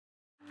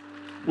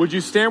Would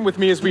you stand with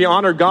me as we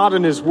honor God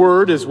and His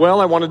Word as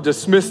well? I want to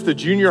dismiss the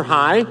junior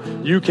high.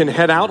 You can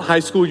head out.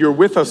 High school, you're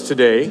with us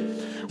today.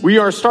 We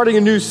are starting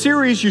a new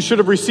series. You should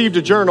have received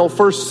a journal,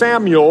 1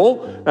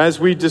 Samuel, as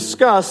we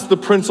discuss the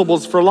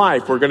principles for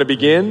life. We're going to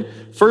begin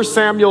 1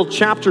 Samuel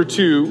chapter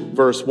 2,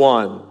 verse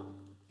 1.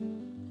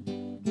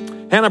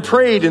 Hannah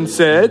prayed and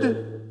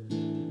said,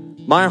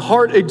 "My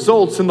heart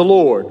exults in the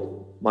Lord.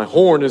 My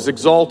horn is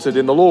exalted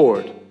in the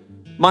Lord.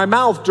 My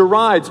mouth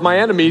derides my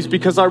enemies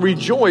because I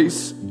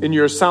rejoice in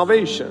your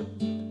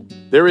salvation.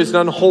 There is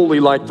none holy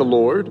like the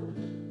Lord,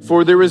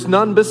 for there is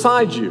none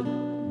beside you.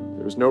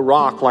 There is no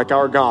rock like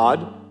our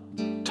God.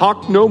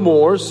 Talk no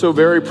more so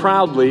very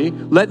proudly.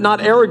 Let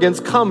not arrogance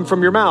come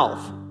from your mouth.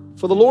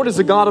 For the Lord is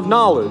a God of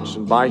knowledge,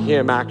 and by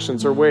Him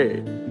actions are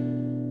weighed.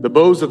 The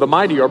bows of the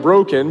mighty are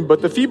broken,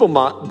 but the feeble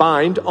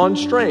bind on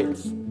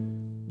strength.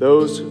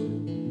 Those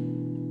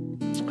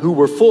who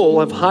were full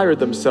have hired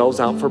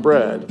themselves out for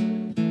bread.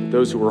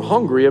 Those who were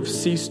hungry have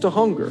ceased to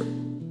hunger.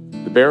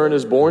 The barren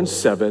is born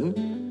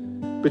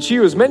 7, but she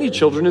who has many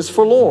children is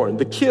forlorn.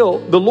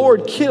 The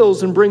Lord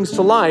kills and brings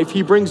to life.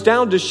 He brings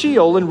down to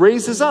Sheol and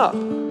raises up.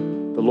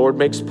 The Lord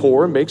makes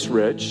poor and makes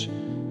rich.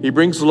 He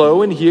brings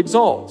low and He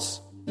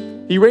exalts.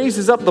 He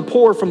raises up the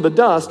poor from the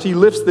dust. He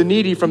lifts the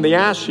needy from the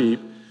ash heap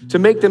to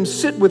make them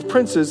sit with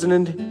princes and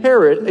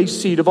inherit a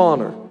seat of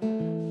honor.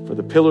 For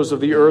the pillars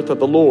of the earth are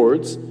the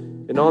Lord's,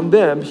 and on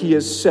them He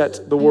has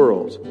set the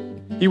world.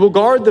 He will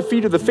guard the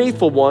feet of the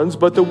faithful ones,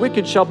 but the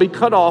wicked shall be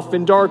cut off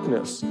in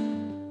darkness.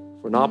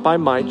 For not by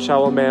might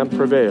shall a man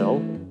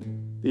prevail.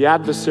 The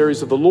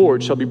adversaries of the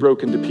Lord shall be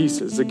broken to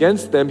pieces.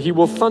 Against them He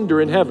will thunder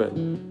in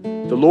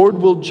heaven. The Lord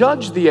will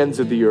judge the ends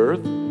of the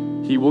earth.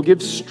 He will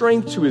give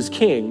strength to His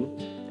king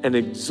and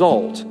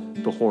exalt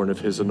the horn of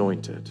His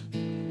anointed.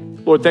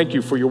 Lord, thank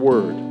You for Your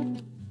word.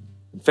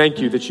 Thank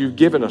You that You've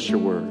given us Your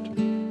word.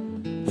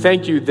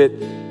 Thank You that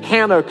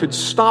Hannah could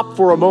stop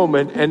for a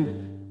moment and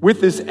with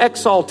this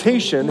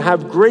exaltation,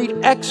 have great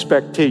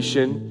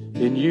expectation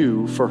in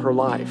You for her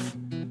life.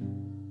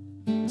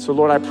 So,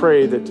 Lord, I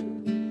pray that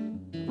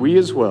we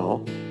as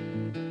well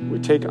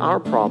would take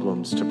our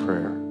problems to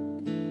prayer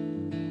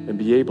and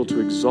be able to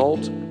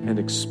exalt and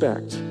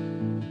expect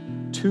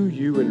to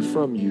You and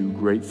from You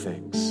great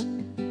things.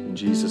 In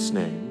Jesus'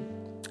 name,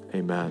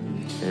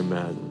 amen.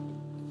 Amen.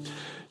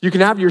 You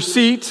can have your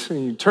seat,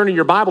 and you turn in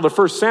your Bible to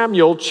 1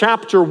 Samuel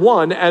chapter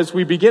 1 as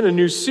we begin a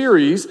new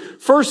series,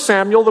 1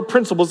 Samuel, the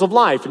Principles of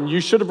Life. And you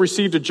should have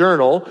received a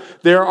journal.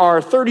 There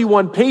are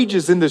 31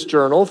 pages in this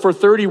journal for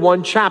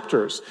 31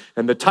 chapters.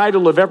 And the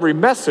title of every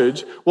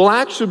message will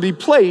actually be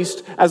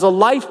placed as a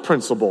life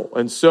principle.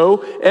 And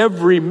so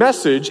every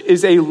message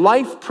is a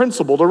life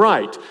principle to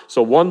write.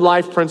 So one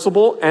life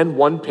principle and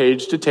one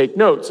page to take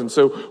notes. And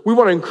so we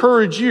want to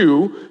encourage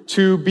you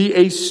to be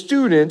a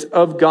student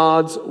of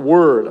God's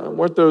Word.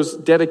 Weren't those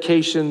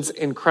dedications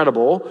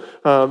incredible?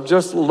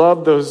 Just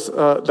love those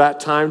that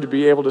time to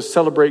be able to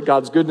celebrate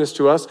God's goodness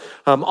to us.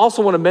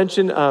 Also want to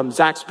mention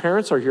Zach's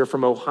parents are here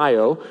from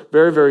Ohio.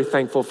 Very, very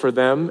thankful for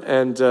them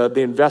and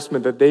the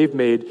investment that they've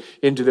made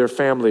into their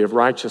family of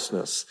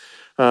righteousness.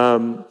 We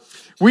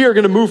are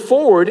going to move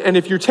forward, and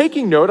if you're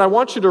taking note, I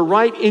want you to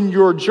write in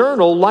your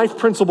journal, life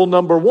principle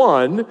number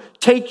 1,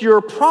 take your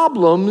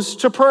problems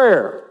to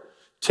prayer.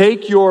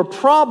 Take your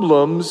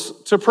problems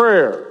to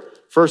prayer.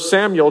 1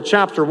 Samuel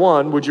chapter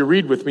 1, would you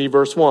read with me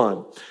verse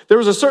 1? There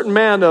was a certain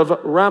man of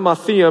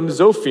Ramathaim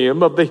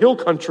Zophim of the hill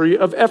country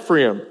of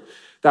Ephraim.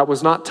 That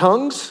was not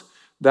tongues,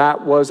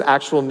 that was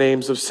actual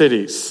names of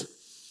cities.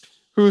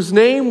 Whose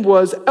name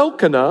was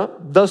Elkanah,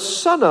 the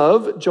son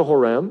of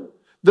Jehoram,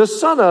 the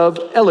son of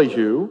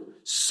Elihu,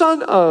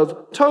 son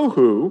of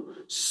Tohu,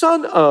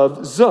 son of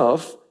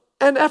Zuph,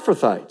 an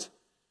Ephrathite.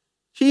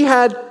 He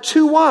had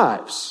 2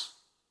 wives.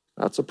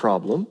 That's a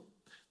problem.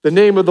 The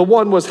name of the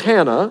one was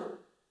Hannah,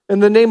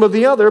 and the name of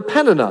the other,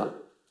 Peninnah.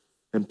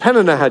 And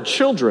Peninnah had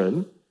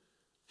children.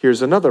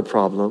 Here's another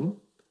problem.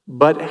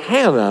 But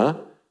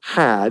Hannah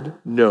had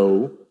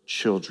no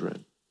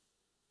children.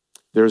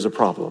 There's a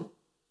problem.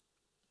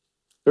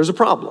 There's a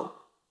problem.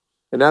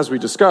 And as we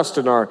discussed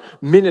in our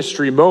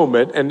ministry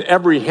moment, and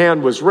every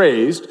hand was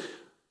raised,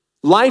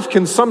 life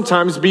can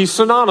sometimes be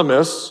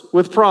synonymous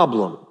with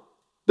problem.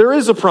 There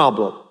is a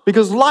problem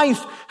because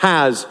life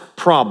has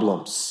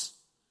problems.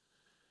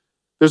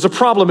 There's a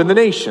problem in the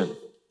nation,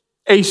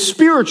 a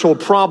spiritual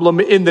problem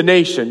in the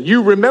nation.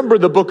 You remember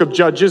the book of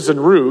Judges and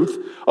Ruth.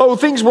 Oh,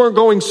 things weren't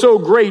going so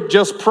great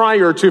just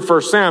prior to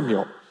 1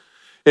 Samuel.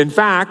 In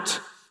fact,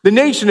 the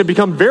nation had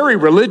become very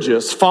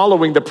religious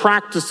following the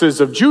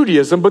practices of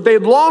Judaism, but they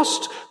had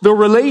lost the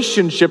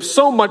relationship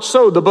so much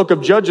so, the book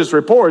of Judges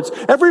reports,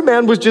 every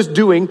man was just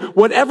doing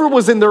whatever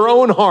was in their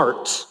own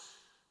heart,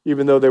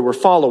 even though they were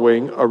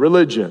following a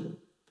religion.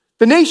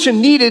 The nation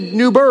needed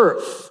new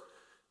birth.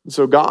 And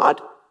so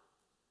God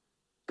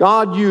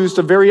used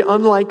a very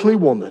unlikely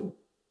woman,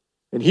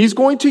 and He's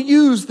going to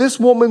use this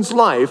woman's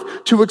life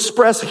to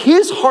express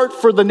His heart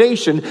for the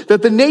nation,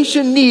 that the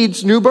nation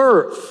needs new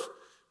birth.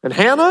 And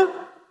Hannah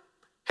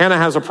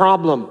has a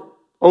problem.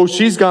 Oh,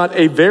 she's got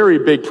a very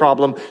big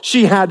problem.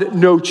 She had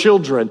no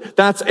children.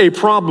 That's a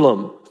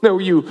problem. No,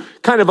 you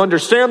kind of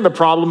understand the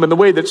problem in the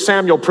way that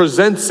Samuel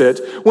presents it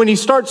when he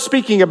starts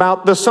speaking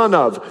about the son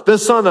of, the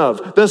son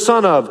of, the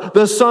son of,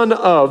 the son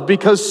of,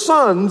 because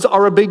sons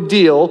are a big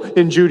deal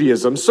in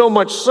Judaism. So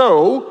much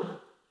so,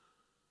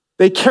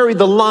 they carry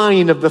the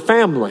line of the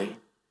family.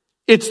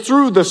 It's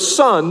through the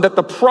son that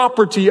the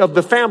property of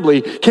the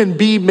family can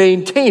be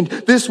maintained.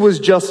 This was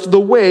just the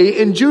way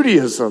in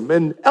Judaism.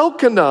 And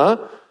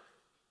Elkanah,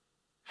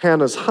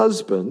 Hannah's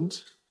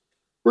husband,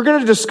 we're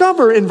going to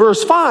discover in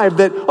verse 5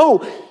 that,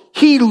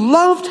 he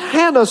loved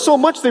Hannah so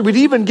much they would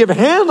even give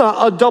Hannah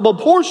a double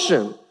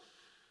portion.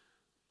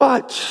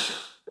 But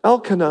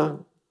Elkanah,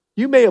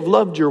 you may have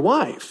loved your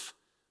wife,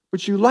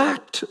 but you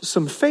lacked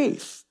some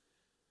faith.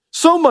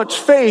 So much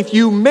faith,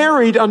 you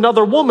married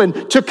another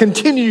woman to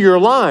continue your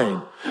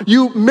line.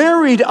 You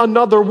married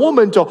another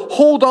woman to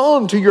hold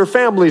on to your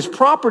family's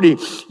property.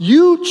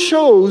 You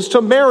chose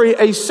to marry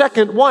a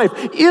second wife,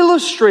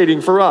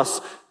 illustrating for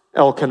us,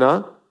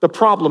 Elkanah, the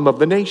problem of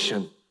the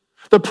nation.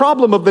 The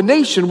problem of the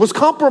nation was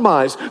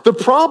compromise. The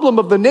problem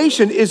of the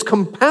nation is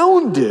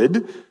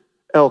compounded,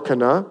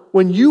 Elkanah,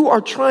 when you are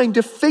trying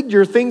to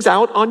figure things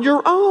out on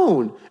your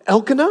own.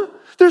 Elkanah,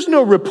 there's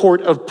no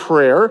report of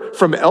prayer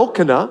from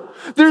Elkanah.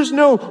 There's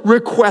no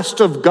request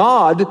of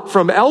God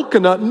from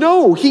Elkanah.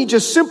 No, he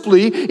just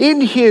simply,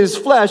 in his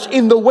flesh,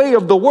 in the way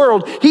of the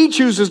world, he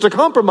chooses to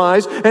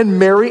compromise and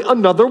marry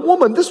another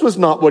woman. This was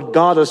not what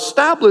God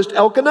established,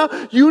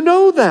 Elkanah. You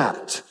know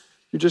that.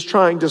 You're just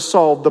trying to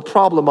solve the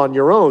problem on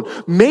your own.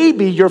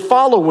 Maybe you're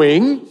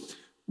following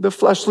the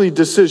fleshly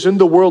decision,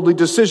 the worldly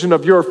decision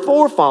of your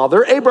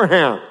forefather,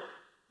 Abraham.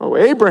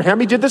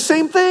 Abraham, he did the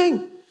same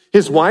thing.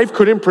 His wife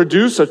couldn't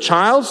produce a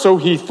child, so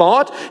he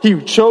thought.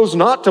 He chose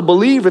not to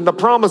believe in the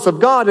promise of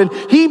God, and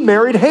he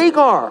married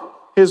Hagar,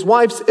 his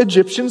wife's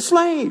Egyptian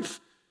slave.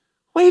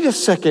 Wait a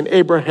second,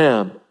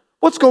 Abraham.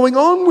 What's going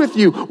on with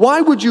you?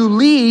 Why would you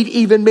lead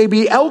even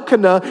maybe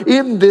Elkanah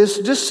in this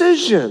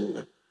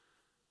decision?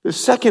 The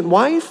second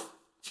wife?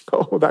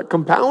 That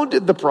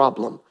compounded the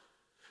problem.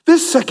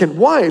 This second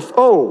wife,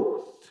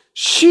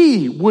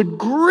 she would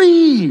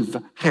grieve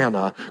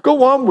Hannah.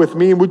 Go on with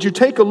me, and would you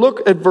take a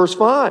look at verse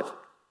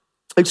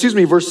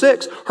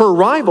 6. Her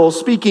rival,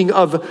 speaking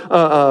of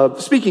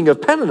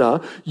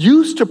Peninnah,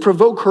 used to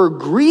provoke her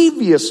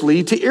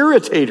grievously to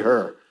irritate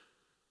her.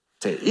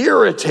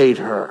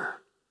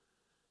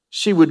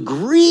 She would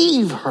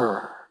grieve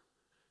her.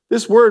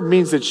 This word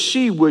means that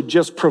she would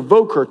just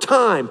provoke her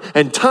time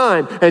and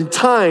time and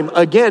time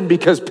again,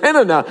 because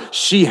Peninnah,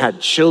 she had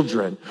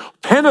children.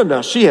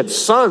 Peninnah, she had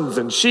sons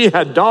and she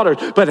had daughters.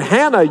 But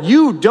Hannah,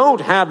 you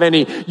don't have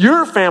any.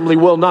 Your family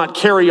will not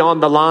carry on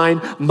the line.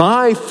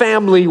 My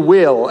family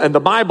will. And the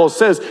Bible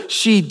says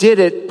she did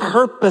it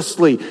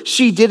purposely.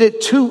 She did it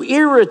to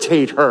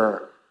irritate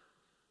her.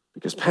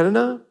 Because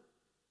Peninnah's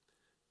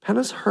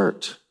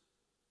hurt.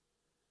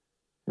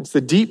 It's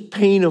the deep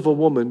pain of a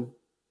woman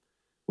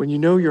when you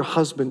know your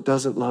husband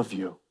doesn't love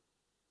you.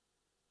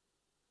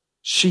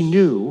 She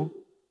knew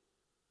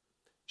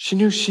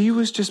she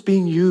was just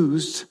being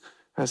used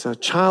as a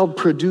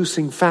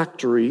child-producing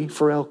factory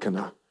for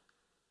Elkanah.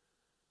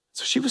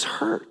 So she was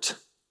hurt.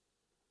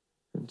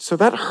 And so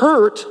that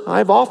hurt,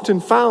 I've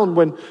often found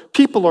when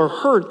people are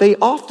hurt, they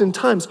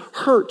oftentimes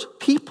hurt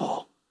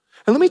people.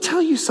 And let me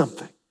tell you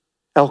something,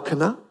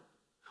 Elkanah.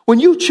 When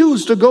you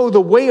choose to go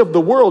the way of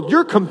the world,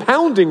 you're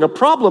compounding a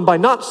problem by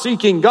not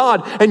seeking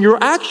God, and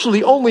you're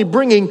actually only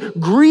bringing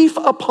grief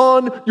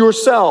upon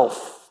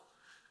yourself.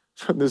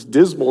 From this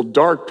dismal,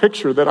 dark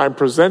picture that I'm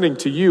presenting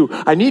to you,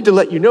 I need to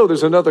let you know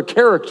there's another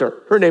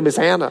character. Her name is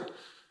Hannah.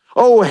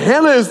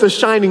 Hannah is the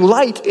shining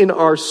light in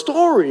our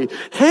story.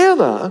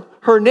 Hannah,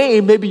 her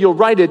name, maybe you'll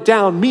write it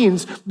down,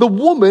 means the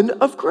woman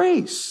of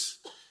grace.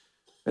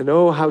 And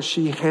how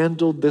she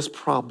handled this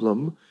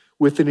problem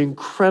with an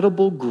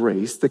incredible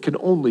grace that can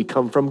only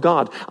come from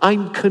God.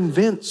 I'm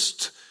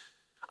convinced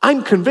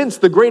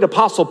the great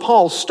apostle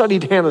Paul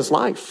studied Hannah's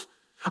life.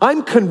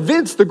 I'm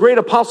convinced the great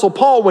apostle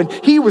Paul, when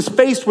he was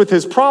faced with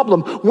his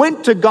problem,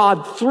 went to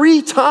God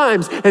 3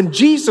 times, and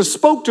Jesus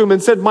spoke to him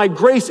and said, "My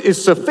grace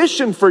is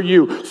sufficient for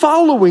you,"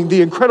 following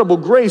the incredible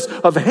grace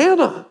of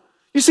Hannah.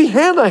 You see,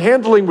 Hannah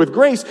handling with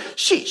grace,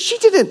 she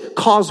didn't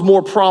cause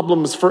more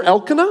problems for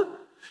Elkanah.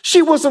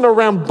 She wasn't a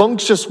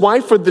rambunctious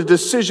wife for the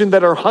decision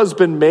that her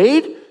husband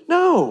made.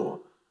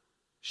 No.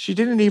 She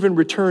didn't even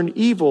return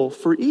evil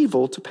for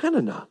evil to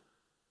Peninnah.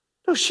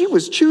 No, she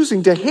was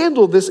choosing to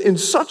handle this in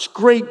such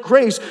great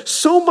grace,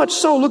 so much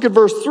so, look at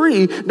verse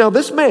 3. Now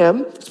this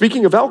man,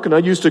 speaking of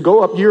Elkanah, used to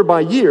go up year by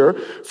year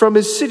from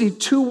his city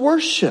to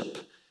worship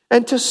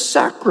and to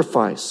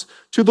sacrifice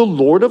to the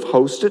Lord of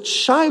hosts at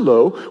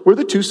Shiloh, where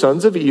the two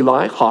sons of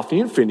Eli,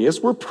 Hophni and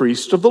Phinehas, were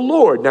priests of the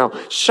Lord. Now,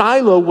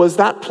 Shiloh was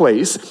that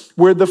place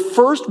where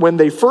when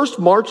they first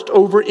marched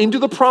over into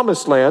the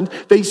promised land,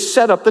 they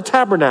set up the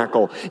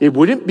tabernacle. It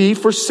wouldn't be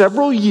for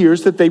several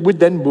years that they would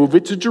then move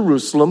it to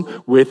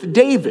Jerusalem with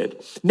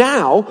David.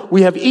 Now,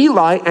 we have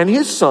Eli and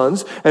his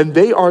sons, and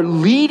they are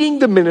leading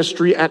the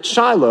ministry at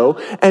Shiloh,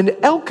 and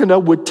Elkanah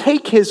would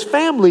take his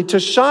family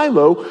to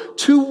Shiloh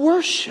to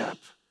worship.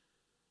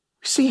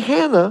 We see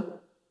Hannah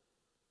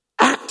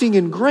acting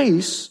in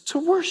grace to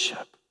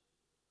worship.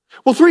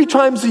 Well, 3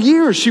 times a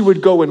year she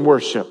would go and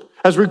worship,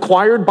 as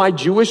required by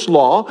Jewish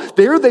law.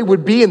 There they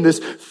would be in this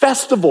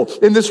festival,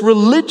 in this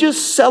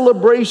religious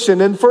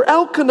celebration. And for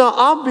Elkanah,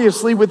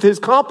 obviously with his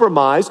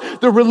compromise,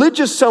 the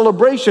religious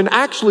celebration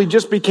actually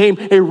just became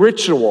a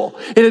ritual.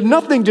 It had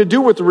nothing to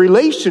do with the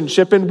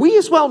relationship, and we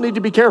as well need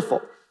to be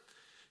careful.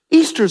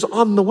 Easter's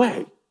on the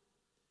way.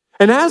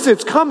 And as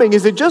it's coming,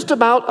 is it just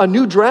about a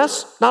new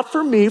dress? Not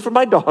for me, for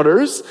my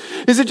daughters.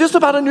 Is it just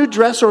about a new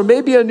dress or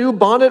maybe a new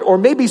bonnet or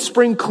maybe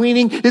spring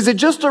cleaning? Is it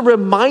just a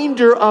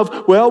reminder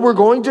of, well, we're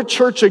going to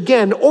church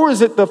again? Or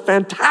is it the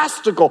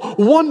fantastical,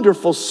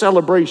 wonderful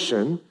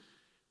celebration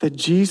that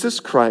Jesus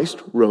Christ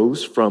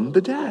rose from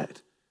the dead?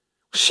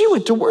 She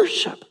went to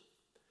worship.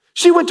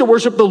 She went to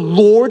worship the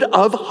Lord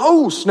of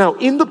hosts. Now,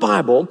 in the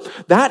Bible,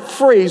 that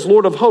phrase,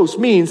 Lord of hosts,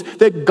 means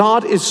that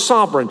God is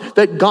sovereign,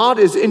 that God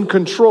is in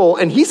control,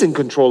 and he's in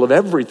control of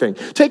everything.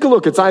 Take a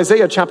look. It's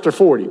Isaiah chapter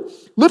 40.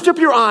 Lift up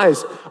your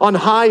eyes on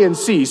high and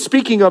see,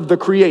 speaking of the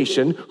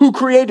creation, who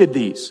created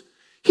these?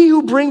 He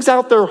who brings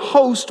out their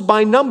host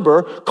by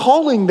number,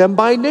 calling them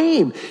by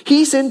name.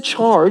 He's in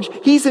charge.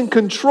 He's in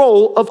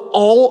control of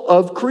all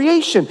of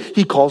creation.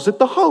 He calls it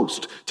the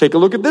host. Take a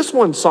look at this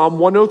one, Psalm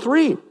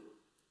 103.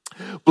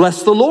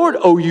 Bless the Lord,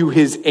 O you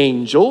his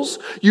angels,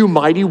 you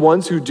mighty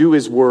ones who do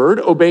his word,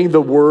 obeying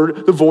the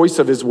voice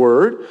of his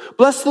word.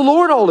 Bless the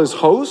Lord, all his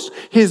hosts,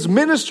 his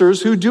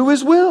ministers who do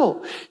his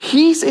will.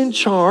 He's in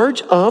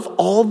charge of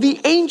all the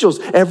angels,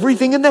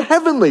 everything in the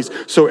heavenlies.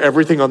 So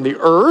everything on the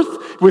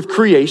earth with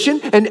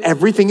creation and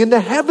everything in the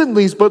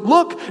heavenlies. But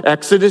look,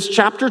 Exodus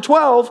chapter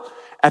 12,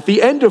 at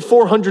the end of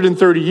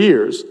 430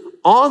 years,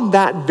 on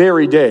that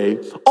very day,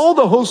 all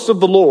the hosts of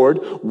the Lord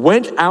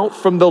went out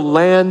from the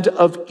land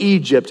of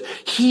Egypt.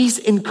 He's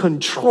in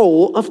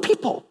control of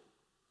people.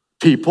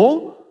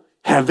 People,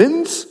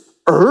 heavens,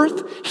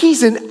 earth.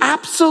 He's in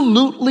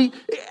absolute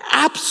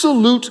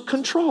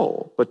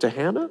control. But to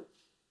Hannah, it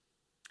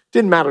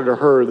didn't matter to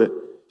her that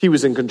he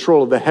was in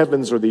control of the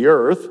heavens or the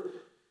earth.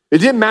 It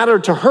didn't matter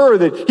to her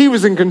that he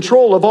was in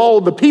control of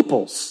all the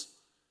peoples.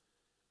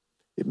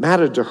 It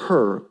mattered to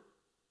her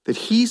that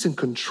he's in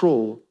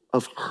control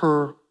of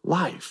her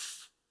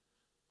life.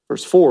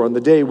 Verse 4, on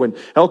the day when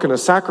Elkanah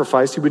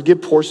sacrificed, he would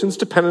give portions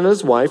to Peninnah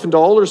his wife and to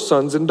all her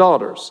sons and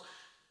daughters.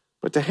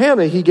 But to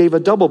Hannah he gave a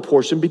double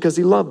portion because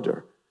he loved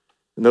her,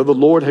 and though the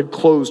Lord had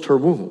closed her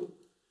womb.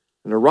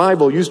 And her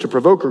rival used to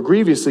provoke her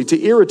grievously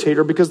to irritate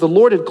her because the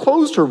Lord had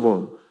closed her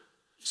womb.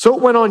 So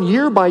it went on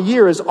year by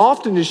year. As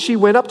often as she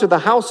went up to the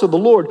house of the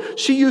Lord,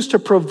 she used to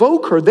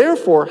provoke her.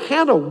 Therefore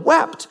Hannah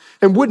wept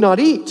and would not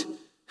eat.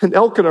 And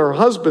Elkanah, her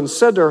husband,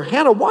 said to her,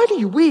 Hannah, why do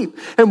you weep?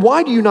 And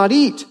why do you not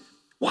eat?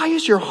 Why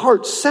is your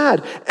heart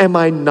sad? Am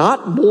I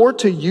not more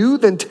to you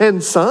than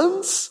 10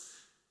 sons?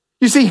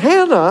 You see,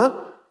 Hannah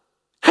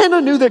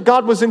knew that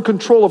God was in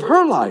control of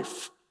her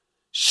life.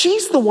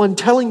 She's the one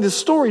telling this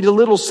story to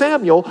little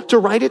Samuel to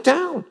write it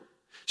down.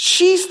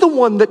 She's the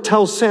one that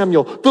tells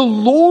Samuel, the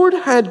Lord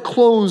had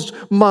closed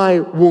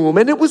my womb,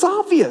 and it was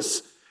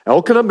obvious.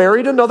 Elkanah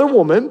married another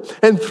woman,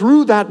 and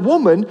through that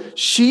woman,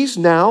 she's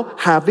now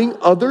having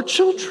other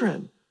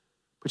children.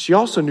 But she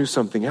also knew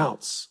something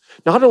else.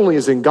 Not only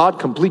is in God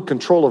complete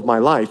control of my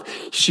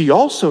life, she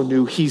also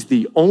knew he's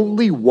the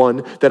only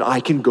one that I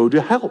can go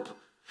to help.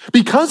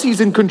 Because he's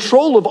in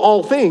control of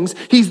all things,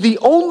 he's the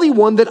only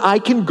one that I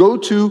can go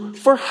to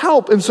for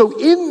help. And so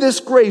in this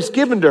grace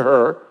given to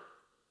her,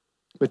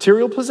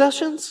 material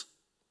possessions,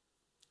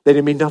 they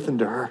didn't mean nothing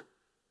to her.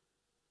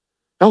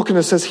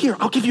 Elkanah says, here,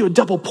 I'll give you a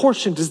double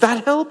portion. Does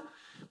that help?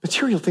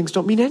 Material things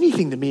don't mean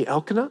anything to me,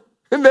 Elkanah.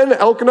 And then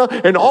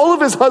Elkanah, and all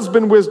of his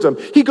husband wisdom,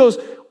 he goes,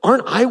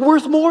 aren't I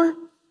worth more?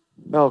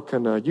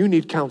 Elkanah, you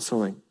need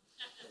counseling.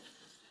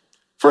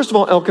 First of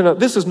all, Elkanah,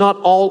 this is not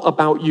all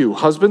about you.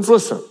 Husbands,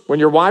 listen. When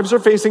your wives are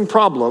facing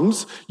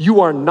problems,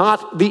 you are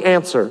not the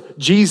answer.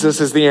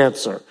 Jesus is the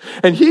answer.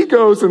 And he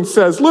goes and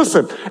says,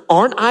 listen,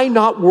 aren't I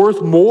not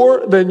worth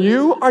more than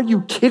you? Are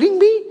you kidding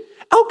me?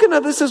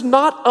 Elkanah, this is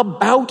not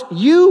about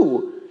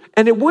you.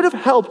 And it would have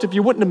helped if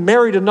you wouldn't have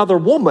married another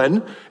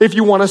woman if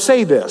you want to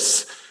say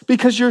this.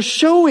 Because you're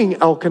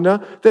showing,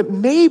 Elkanah, that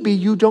maybe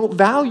you don't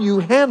value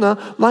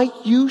Hannah like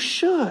you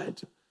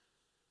should.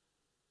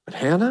 But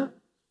Hannah,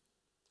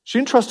 she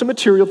didn't trust in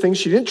material things.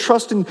 She didn't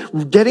trust in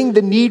getting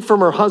the need from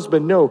her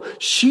husband. No,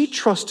 she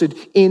trusted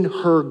in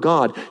her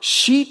God.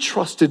 She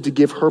trusted to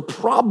give her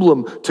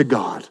problem to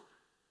God.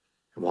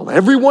 And while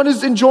everyone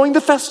is enjoying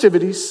the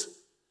festivities,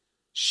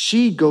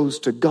 She goes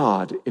to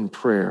God in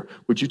prayer.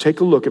 Would you take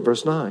a look at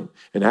verse 9?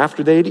 And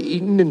after they had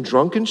eaten and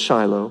drunk in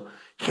Shiloh,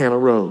 Hannah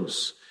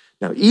rose.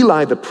 Now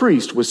Eli the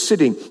priest was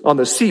sitting on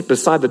the seat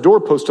beside the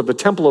doorpost of the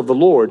temple of the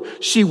Lord.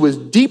 She was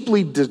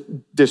deeply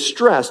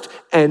distressed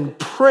and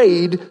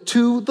prayed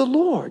to the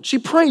Lord. She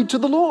prayed to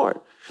the Lord.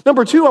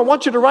 Number 2, I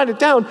want you to write it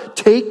down.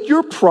 Take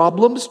your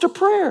problems to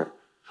prayer.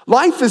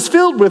 Life is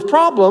filled with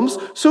problems,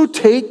 so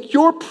take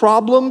your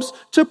problems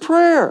to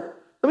prayer.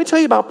 Let me tell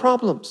you about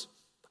problems.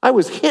 I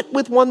was hit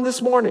with one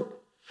this morning.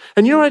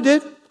 And you know what I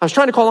did? I was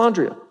trying to call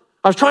Andrea.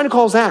 I was trying to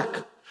call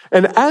Zach.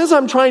 And as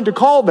I'm trying to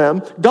call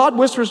them, God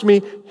whispers to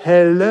me,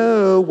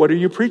 hello, what are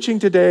you preaching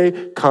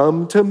today?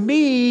 Come to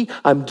me.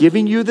 I'm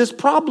giving you this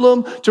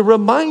problem to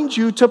remind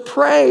you to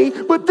pray.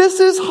 But this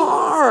is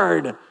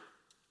hard.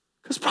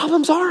 Because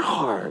problems are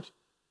hard.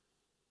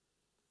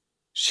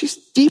 She's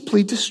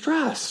deeply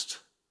distressed.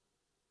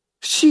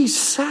 She's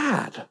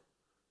sad.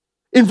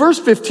 In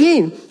verse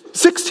 16,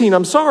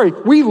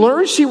 we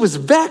learn she was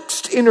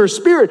vexed in her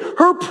spirit.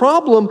 Her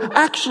problem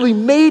actually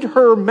made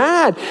her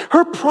mad.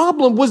 Her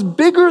problem was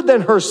bigger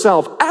than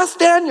herself. Ask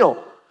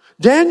Daniel.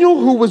 Daniel,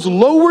 who was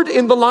lowered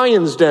in the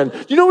lion's den.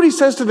 You know what he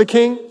says to the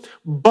king?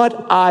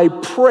 But I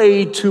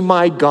prayed to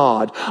my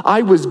God.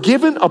 I was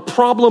given a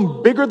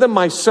problem bigger than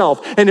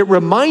myself, and it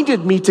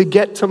reminded me to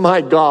get to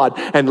my God.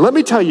 And let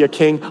me tell you,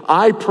 king,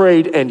 I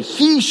prayed and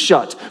he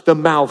shut the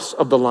mouths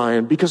of the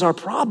lion, because our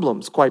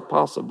problems, quite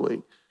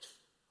possibly,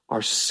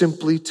 are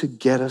simply to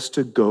get us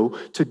to go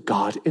to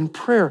God in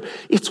prayer.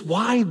 It's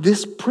why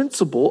this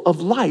principle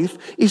of life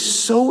is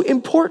so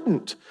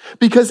important.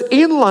 Because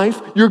in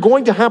life, you're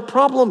going to have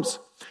problems.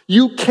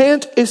 You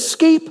can't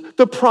escape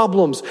the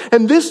problems.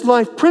 And this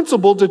life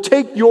principle to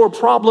take your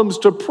problems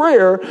to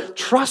prayer,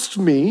 trust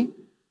me,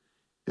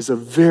 is a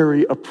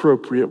very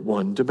appropriate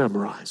one to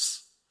memorize.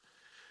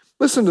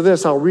 Listen to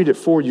this. I'll read it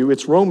for you.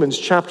 It's Romans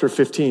chapter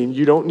 15.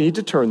 You don't need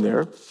to turn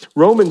there.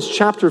 Romans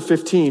chapter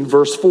 15,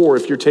 verse 4,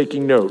 if you're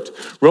taking note.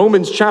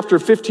 Romans chapter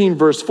 15,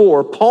 verse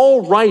 4,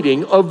 Paul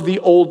writing of the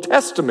Old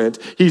Testament,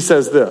 he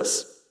says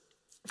this.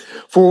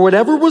 For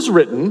whatever was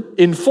written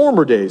in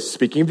former days,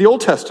 speaking of the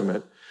Old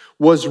Testament,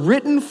 was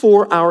written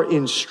for our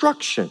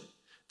instruction,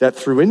 that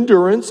through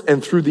endurance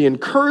and through the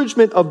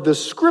encouragement of the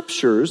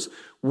scriptures,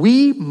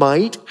 we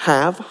might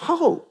have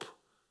hope.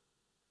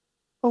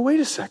 Oh, wait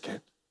a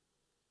second.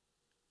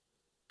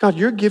 God,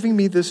 you're giving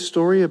me this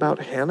story about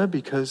Hannah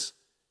because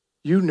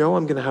you know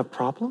I'm going to have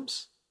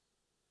problems?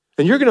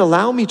 And you're going to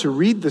allow me to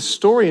read this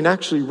story and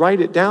actually write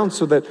it down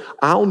so that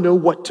I'll know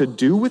what to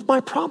do with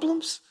my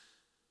problems?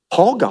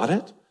 Paul got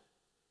it.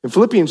 In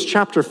Philippians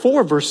chapter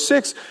 4, verse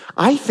 6,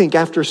 I think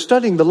after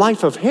studying the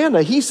life of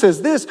Hannah, he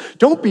says this,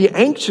 don't be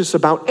anxious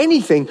about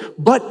anything,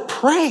 but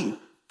pray.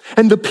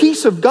 And the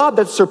peace of God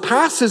that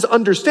surpasses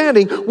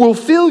understanding will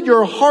fill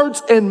your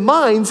hearts and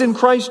minds in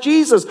Christ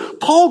Jesus.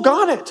 Paul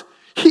got it.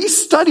 He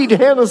studied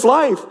Hannah's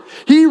life.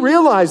 He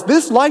realized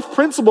this life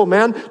principle,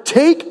 man,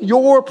 take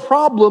your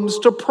problems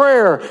to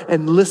prayer.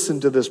 And listen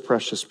to this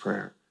precious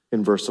prayer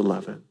in verse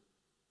 11.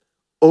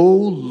 O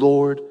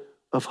Lord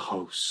of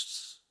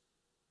hosts.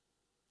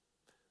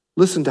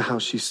 Listen to how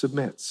she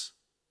submits.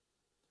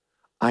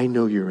 I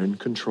know you're in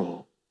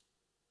control.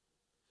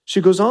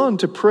 She goes on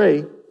to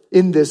pray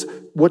in this,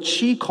 what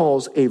she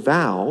calls a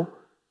vow.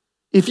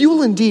 If you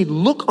will indeed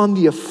look on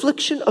the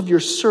affliction of your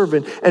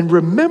servant and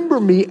remember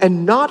me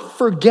and not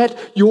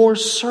forget your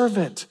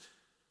servant.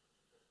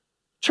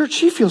 Church,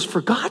 she feels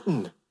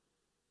forgotten.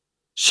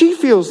 She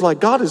feels like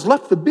God has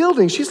left the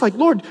building. She's like,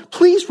 Lord,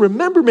 please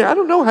remember me. I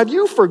don't know, have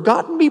you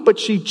forgotten me? But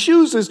she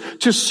chooses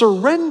to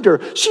surrender.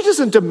 She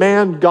doesn't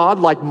demand God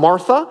like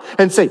Martha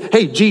and say,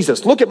 hey,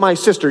 Jesus, look at my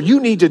sister.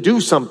 You need to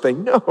do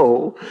something.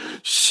 No,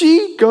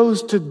 she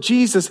goes to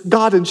Jesus,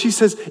 God, and she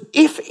says,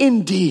 if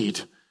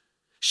indeed,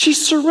 she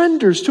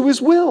surrenders to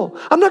his will.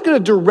 I'm not going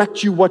to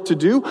direct you what to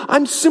do.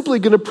 I'm simply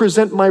going to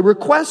present my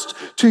request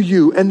to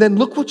you. And then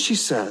look what she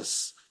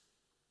says.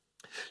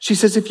 She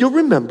says, if you'll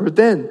remember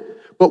then,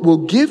 but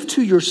will give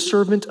to your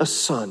servant a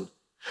son.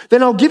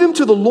 Then I'll give him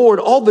to the Lord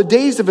all the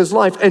days of his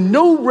life, and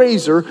no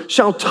razor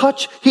shall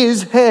touch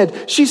his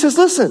head. She says,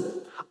 listen,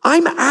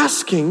 I'm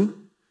asking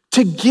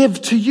to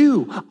give to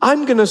you.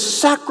 I'm going to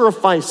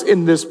sacrifice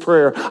in this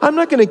prayer. I'm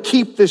not going to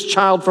keep this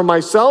child for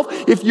myself.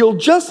 If you'll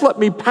just let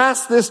me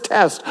pass this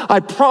test, I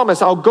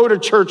promise I'll go to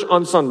church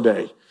on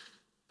Sunday.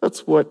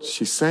 That's what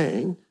she's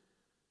saying.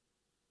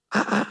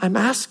 I'm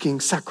asking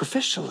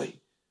sacrificially.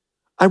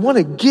 I want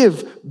to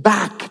give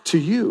back to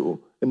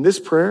you. In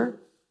this prayer,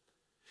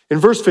 in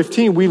verse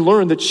 15, we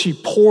learn that she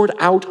poured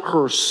out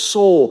her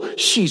soul.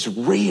 She's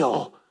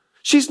real.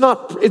 She's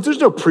not, there's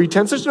no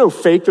pretense. There's no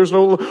fake. There's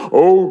no,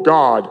 oh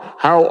God,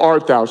 how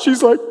art thou?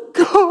 She's like,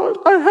 God,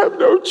 I have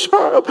no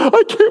child.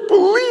 I can't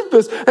believe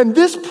this. And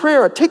this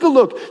prayer, take a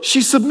look.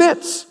 She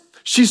submits.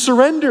 She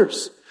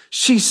surrenders.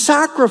 She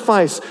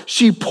sacrifices.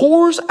 She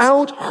pours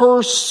out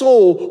her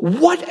soul.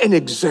 What an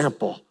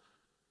example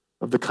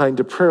of the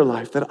kind of prayer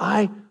life that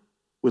I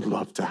would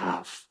love to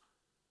have.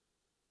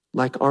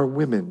 Like our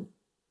women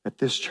at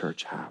this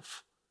church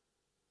have.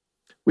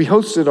 We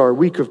hosted our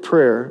week of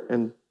prayer,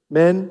 and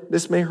men,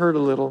 this may hurt a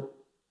little.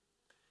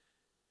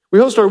 We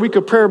hosted our week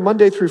of prayer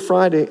Monday through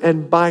Friday,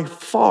 and by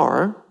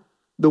far,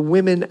 the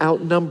women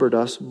outnumbered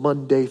us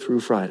Monday through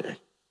Friday.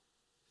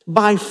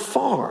 By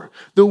far,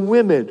 the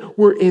women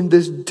were in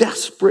this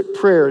desperate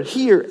prayer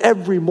here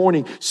every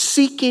morning,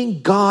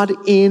 seeking God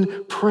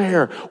in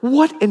prayer.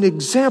 What an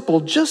example,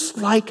 just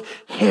like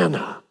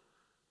Hannah.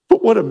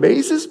 But what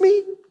amazes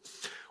me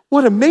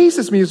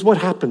is what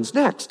happens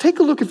next. Take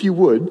a look, if you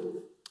would,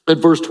 at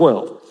verse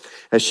 12.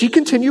 As she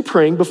continued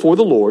praying before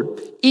the Lord,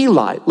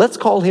 Eli, let's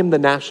call him the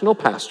national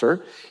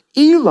pastor,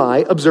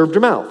 Eli observed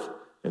her mouth.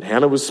 And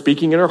Hannah was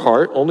speaking in her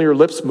heart, only her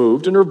lips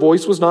moved, and her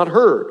voice was not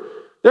heard.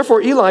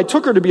 Therefore Eli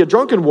took her to be a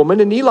drunken woman,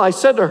 and Eli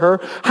said to her,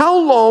 "How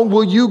long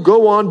will you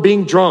go on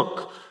being drunk?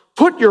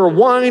 Put your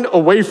wine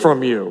away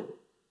from you."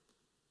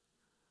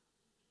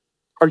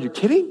 Are you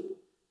kidding?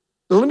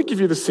 Now, let me give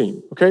you the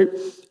scene, okay?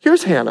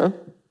 Here's Hannah.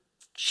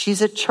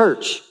 She's at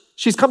church.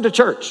 She's come to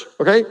church,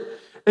 okay?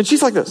 And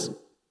she's like this.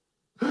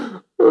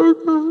 "Oh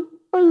God,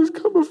 I just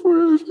come before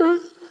you."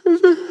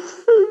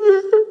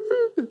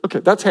 Okay,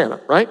 that's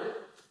Hannah, right?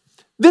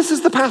 This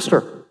is the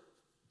pastor.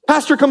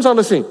 Pastor comes on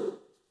the scene.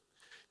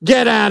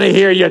 "Get out of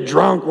here, you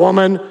drunk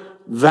woman."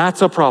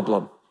 That's a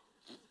problem.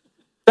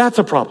 That's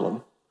a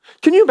problem.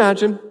 Can you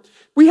imagine?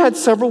 We had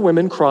several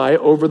women cry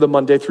over the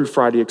Monday through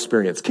Friday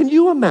experience. Can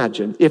you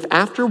imagine if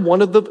after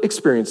one of the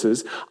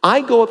experiences,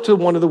 I go up to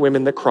one of the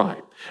women that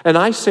cried and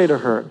I say to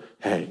her,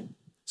 "Hey,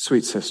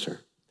 sweet sister,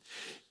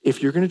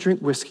 if you're going to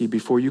drink whiskey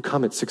before you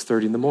come at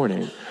 6:30 in the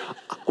morning,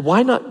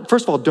 why not,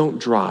 first of all, don't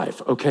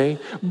drive, okay?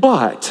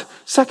 But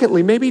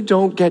secondly, maybe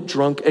don't get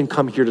drunk and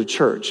come here to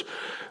church."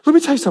 Let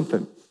me tell you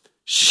something.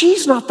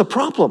 She's not the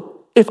problem.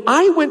 If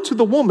I went to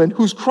the woman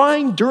who's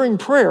crying during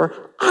prayer,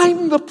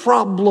 I'm the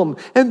problem.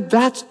 And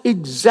that's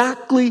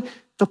exactly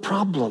the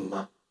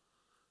problem.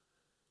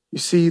 You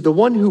see, the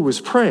one who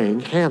was praying,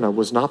 Hannah,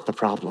 was not the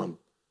problem.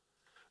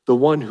 The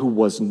one who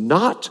was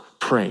not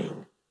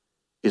praying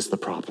is the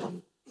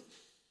problem.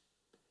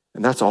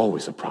 And that's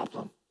always a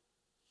problem.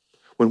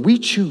 When we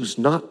choose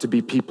not to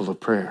be people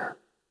of prayer,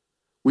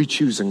 we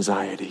choose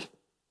anxiety.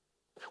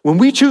 When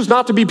we choose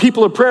not to be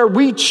people of prayer,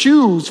 we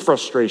choose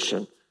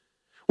frustration.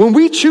 When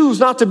we choose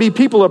not to be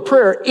people of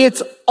prayer,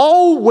 it's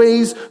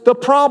always the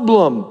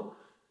problem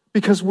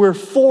because we're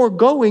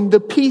foregoing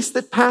the peace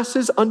that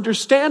passes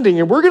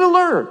understanding. And we're going to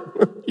learn.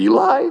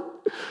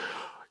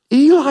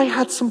 Eli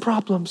had some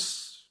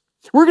problems.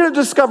 We're going to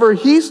discover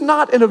he's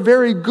not in a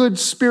very good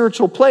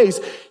spiritual place.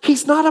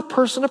 He's not a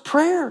person of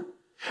prayer.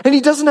 And he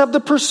doesn't have the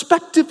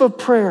perspective of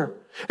prayer.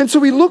 And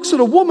so he looks at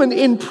a woman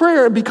in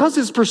prayer, and because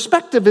his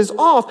perspective is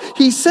off,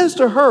 he says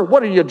to her,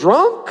 "What, are you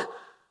drunk?"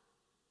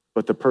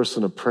 But the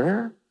person of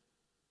prayer,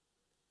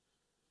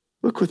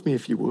 look with me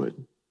if you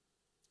would.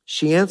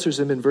 She answers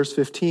him in verse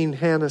 15.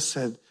 Hannah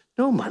said,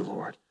 "No, my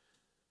Lord,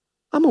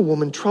 I'm a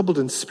woman troubled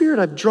in spirit.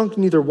 I've drunk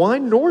neither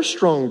wine nor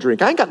strong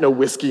drink. I ain't got no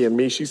whiskey in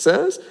me," she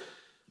says.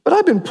 "But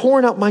I've been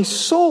pouring out my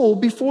soul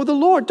before the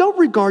Lord. Don't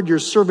regard your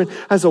servant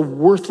as a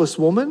worthless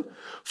woman.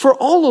 For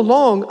all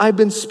along, I've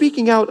been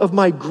speaking out of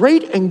my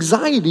great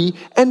anxiety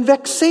and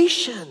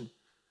vexation."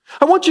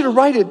 I want you to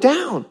write it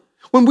down.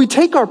 When we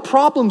take our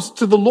problems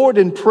to the Lord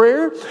in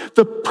prayer,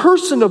 the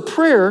person of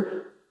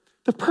prayer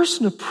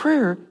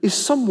is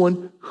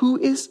someone who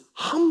is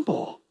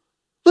humble.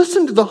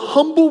 Listen to the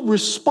humble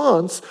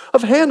response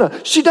of Hannah.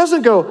 She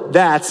doesn't go,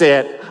 "That's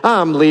it,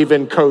 I'm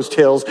leaving Coast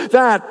Hills.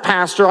 That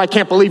pastor, I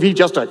can't believe he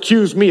just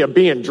accused me of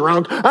being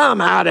drunk.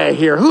 I'm out of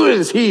here. Who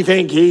does he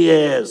think he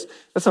is?"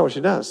 That's not what she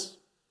does.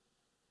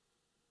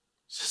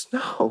 She says,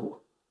 "No."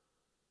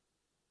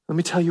 Let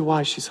me tell you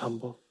why she's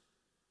humble.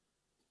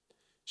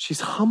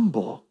 She's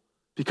humble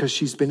because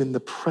she's been in the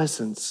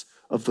presence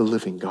of the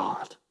living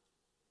God.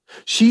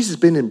 She's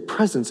been in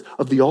presence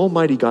of the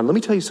Almighty God. Let me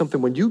tell you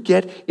something. When you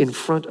get in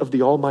front of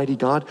the Almighty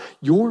God,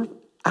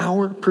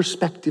 our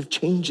perspective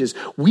changes.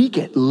 We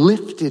get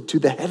lifted to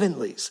the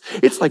heavenlies.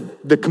 It's like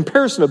the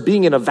comparison of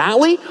being in a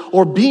valley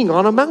or being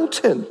on a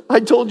mountain.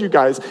 I told you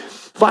guys,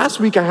 last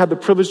week I had the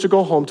privilege to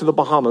go home to the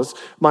Bahamas.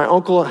 My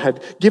uncle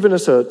had given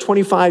us a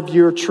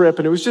 25-year trip,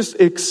 and it was just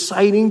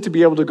exciting to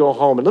be able to go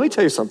home. And let me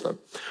tell you something.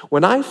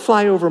 When I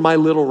fly over my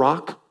little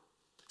rock,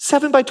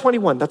 7 by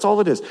 21, that's all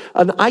it is.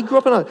 And I grew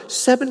up on a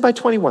 7 by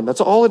 21,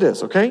 that's all it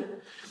is, okay?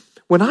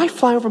 When I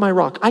fly over my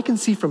rock, I can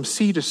see from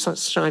sea to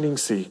shining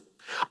sea.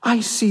 I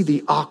see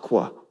the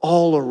aqua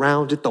all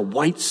around it, the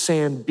white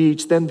sand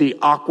beach, then the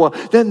aqua,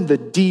 then the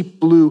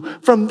deep blue.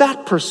 From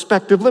that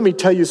perspective, let me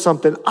tell you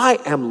something. I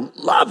am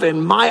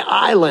loving my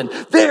island.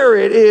 There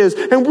it is.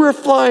 And we're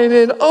flying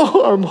in.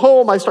 Oh, I'm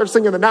home. I start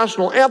singing the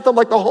national anthem,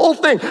 like the whole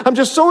thing. I'm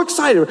just so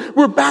excited.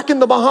 We're back in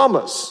the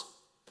Bahamas.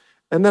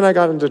 And then I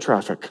got into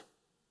traffic.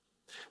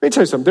 Let me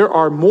tell you something. There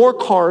are more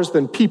cars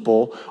than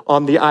people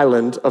on the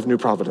island of New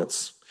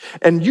Providence.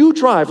 and you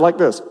drive like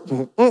this,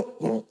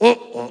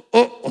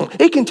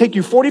 it can take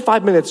you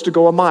 45 minutes to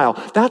go a mile.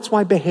 That's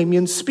why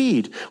Bahamian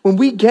speed. When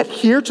we get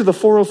here to the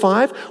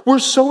 405, we're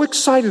so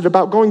excited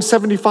about going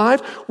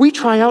 75, we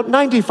try out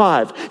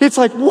 95. It's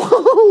like,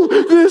 whoa,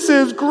 this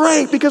is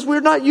great because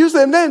we're not used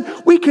to it. And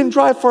then we can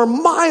drive for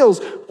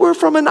miles. We're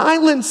from an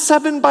island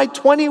 7 by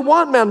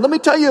 21, man. Let me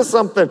tell you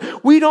something.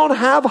 We don't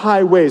have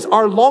highways.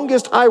 Our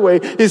longest highway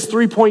is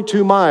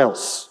 3.2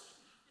 miles.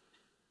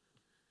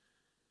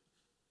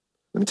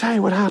 Let me tell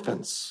you what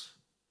happens.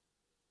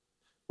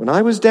 When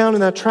I was down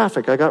in that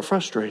traffic, I got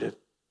frustrated.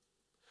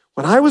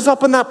 When I was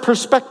up in that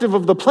perspective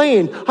of the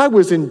plane, I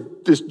was in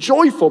this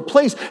joyful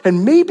place.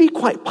 And maybe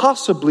quite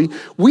possibly,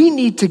 we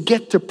need to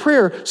get to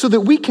prayer so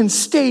that we can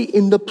stay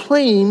in the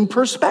plane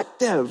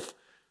perspective.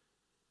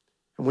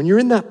 And when you're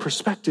in that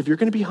perspective, you're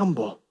going to be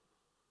humble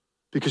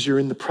because you're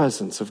in the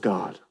presence of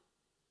God.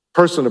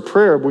 Person of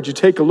prayer, would you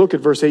take a look at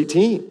verse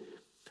 17,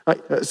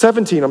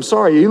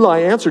 Eli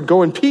answered,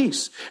 go in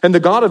peace. And the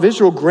God of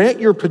Israel grant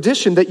your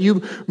petition that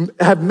you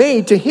have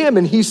made to him.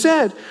 And she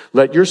said,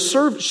 let your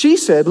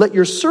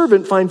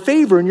servant find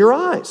favor in your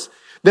eyes.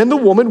 Then the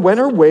woman went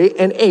her way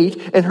and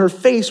ate, and her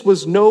face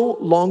was no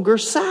longer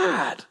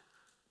sad.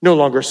 No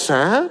longer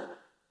sad?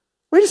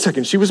 Wait a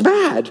second, she was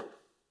mad.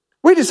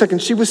 Wait a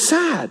second, she was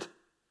sad.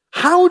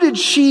 How did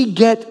she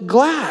get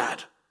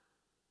glad?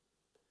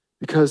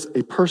 Because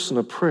a person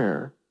of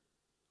prayer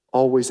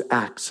always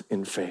acts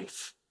in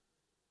faith.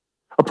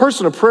 A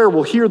person of prayer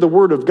will hear the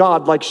word of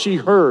God like she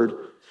heard,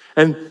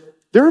 and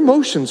their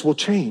emotions will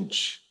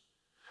change.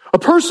 A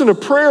person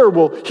of prayer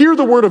will hear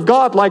the word of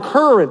God like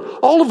her, and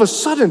all of a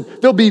sudden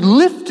they'll be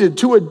lifted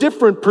to a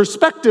different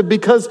perspective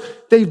because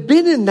they've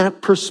been in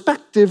that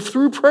perspective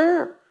through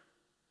prayer.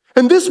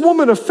 And this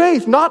woman of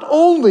faith, not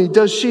only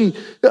does she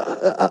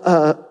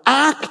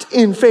act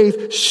in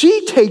faith,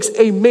 she takes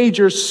a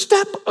major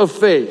step of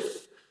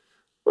faith.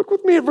 Look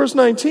with me at verse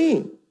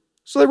 19.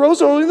 So they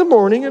rose early in the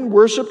morning and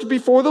worshiped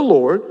before the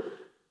Lord.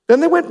 Then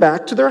they went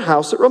back to their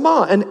house at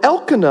Ramah. And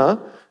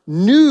Elkanah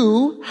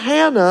knew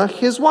Hannah,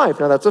 his wife.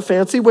 Now that's a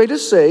fancy way to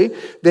say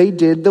they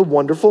did the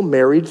wonderful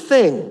married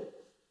thing.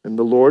 And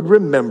the Lord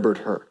remembered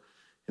her.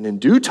 And in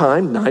due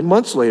time, 9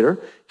 months later,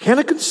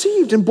 Hannah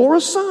conceived and bore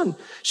a son.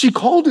 She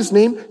called his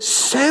name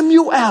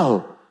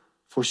Samuel,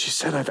 for she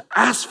said, I've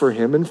asked for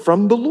him and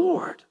from the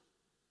Lord.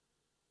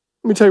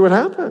 Let me tell you what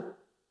happened.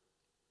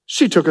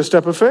 She took a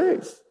step of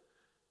faith.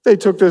 They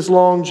took this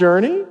long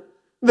journey.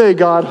 They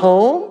got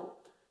home.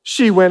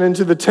 She went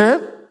into the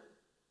tent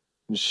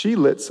and she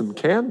lit some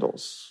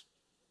candles.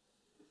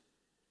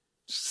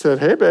 She said,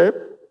 hey, babe,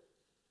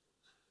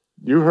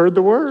 you heard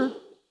the word.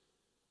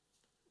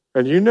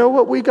 And you know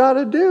what we got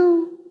to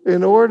do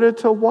in order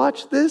to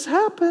watch this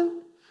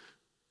happen.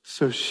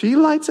 So she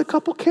lights a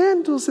couple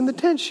candles in the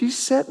tent. She's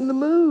setting the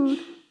mood.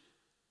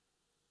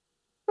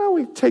 Well,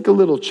 we take a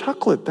little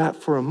chuckle at that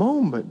for a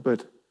moment,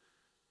 but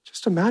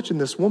just imagine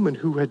this woman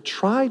who had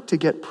tried to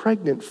get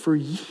pregnant for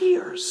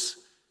years.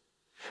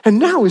 And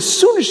now, as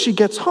soon as she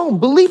gets home,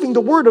 believing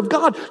the word of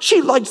God,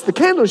 she lights the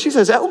candle and she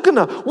says,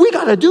 Elkanah, we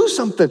got to do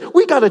something.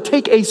 We got to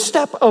take a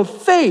step of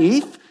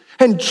faith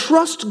and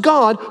trust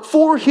God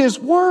for his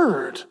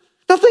word.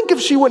 Now think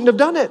if she wouldn't have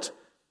done it.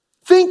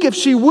 Think if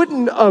she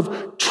wouldn't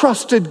have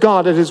trusted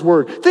God at his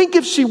word. Think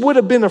if she would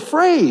have been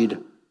afraid.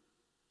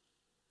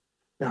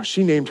 Now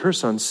she named her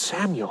son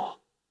Samuel.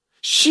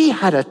 She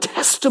had a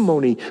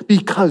testimony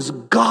because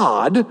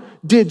God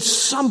did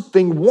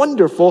something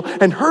wonderful,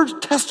 and her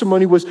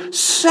testimony was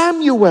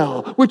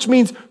Samuel, which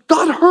means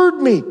God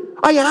heard me.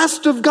 I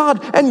asked of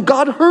God, and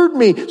God heard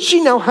me. She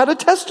now had a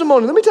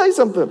testimony. Let me tell you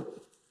something.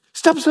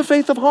 Steps of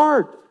faith of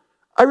heart.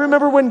 I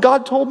remember when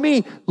God told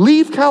me,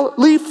 leave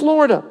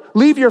Florida,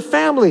 leave your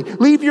family,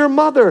 leave your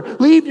mother,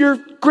 leave your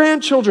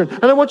grandchildren,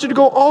 and I want you to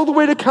go all the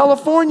way to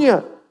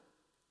California.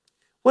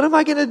 What am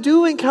I going to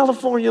do in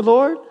California,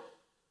 Lord?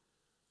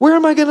 Where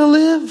am I going to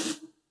live?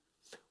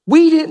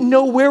 We didn't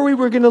know where we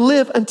were going to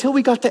live until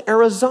we got to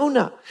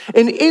Arizona.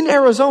 And in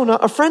Arizona,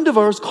 a friend of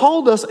ours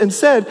called us and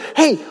said,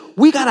 hey,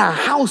 we got a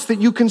house that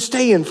you can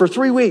stay in for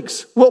 3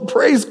 weeks. Well,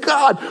 praise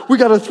God. We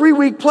got a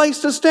 3-week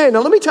place to stay.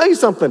 Now, let me tell you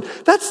something.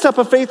 That step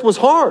of faith was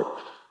hard.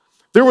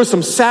 There was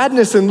some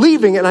sadness in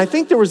leaving, and I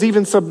think there was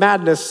even some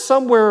madness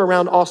somewhere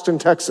around Austin,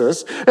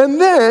 Texas.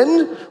 And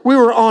then we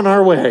were on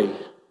our way.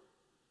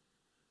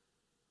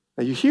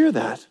 Now, you hear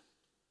that.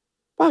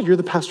 Wow, you're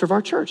the pastor of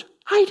our church.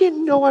 I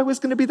didn't know I was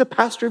going to be the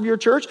pastor of your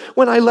church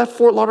when I left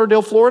Fort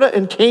Lauderdale, Florida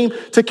and came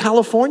to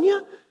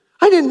California.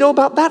 I didn't know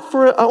about that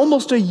for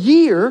almost a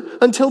year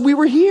until we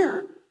were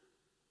here.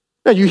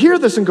 Now you hear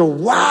this and go,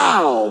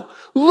 wow,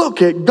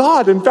 look at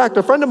God. In fact,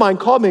 a friend of mine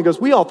called me and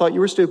goes, we all thought you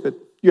were stupid.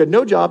 You had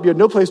no job, you had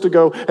no place to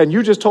go, and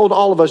you just told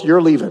all of us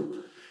you're leaving.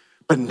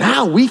 But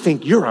now we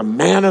think you're a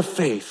man of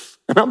faith.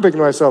 And I'm thinking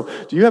to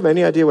myself, do you have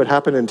any idea what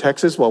happened in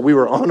Texas while we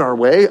were on our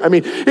way? I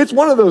mean, it's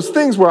one of those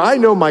things where I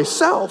know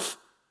myself.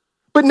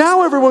 But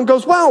now everyone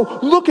goes, wow,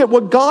 look at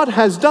what God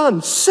has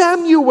done.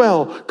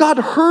 Samuel, God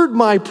heard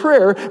my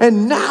prayer,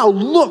 and now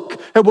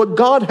look at what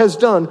God has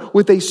done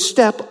with a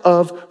step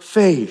of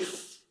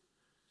faith.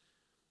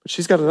 But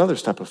she's got another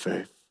step of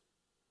faith.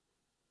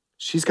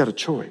 She's got a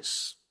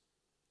choice.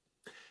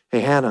 Hey,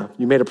 Hannah,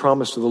 you made a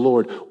promise to the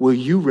Lord. Will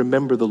you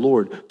remember the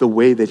Lord the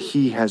way that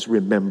he has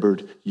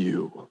remembered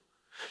you?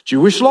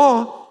 Jewish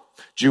law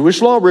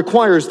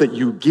requires that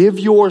you give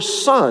your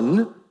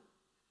son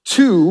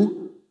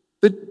to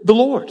the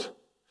Lord.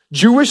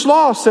 Jewish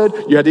law said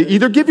you had to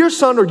either give your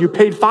son or you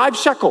paid 5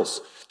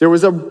 shekels. There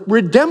was a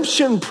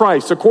redemption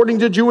price according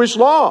to Jewish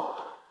law.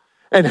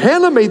 And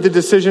Hannah made the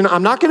decision,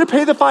 I'm not going to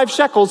pay the 5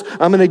 shekels.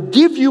 I'm going to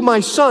give you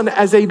my son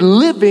as a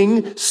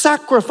living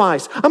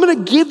sacrifice. I'm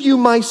going to give you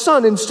my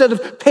son instead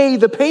of pay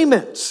the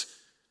payments.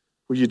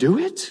 Will you do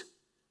it?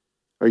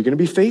 Are you going to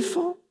be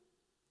faithful?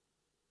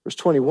 Verse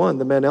 21,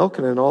 the man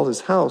Elkanah and all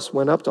his house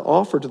went up to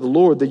offer to the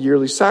Lord the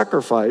yearly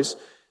sacrifice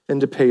and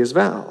to pay his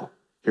vow.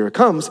 Here it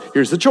comes.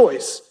 Here's the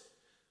choice.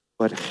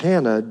 But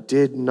Hannah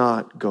did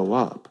not go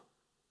up.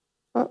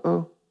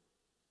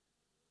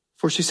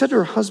 For she said to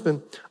her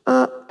husband,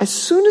 as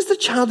soon as the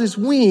child is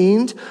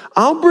weaned,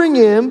 I'll bring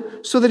him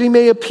so that he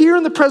may appear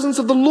in the presence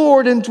of the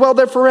Lord and dwell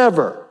there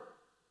forever.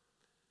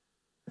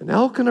 And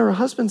Elkanah, her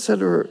husband, said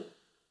to her,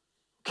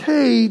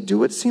 okay, do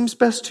what seems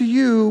best to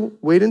you.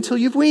 Wait until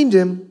you've weaned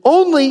him.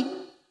 Only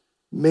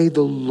may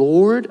the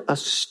Lord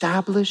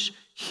establish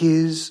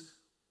his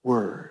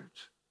word.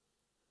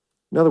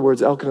 In other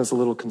words, Elkanah's a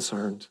little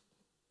concerned.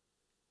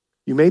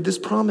 You made this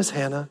promise,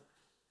 Hannah.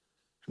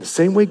 In the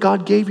same way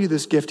God gave you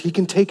this gift, he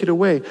can take it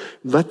away.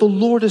 Let the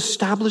Lord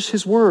establish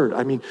his word.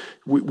 I mean,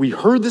 we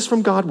heard this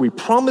from God. We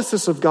promised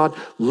this of God.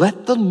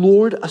 Let the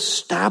Lord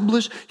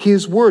establish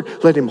his word.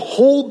 Let him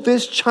hold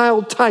this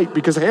child tight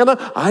because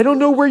Hannah, I don't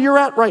know where you're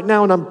at right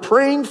now and I'm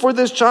praying for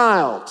this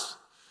child.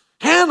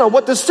 Hannah,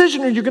 what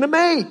decision are you going to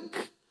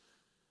make?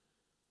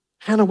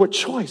 Hannah, what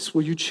choice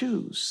will you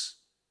choose?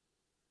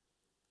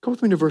 Go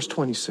with me to verse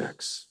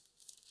 26.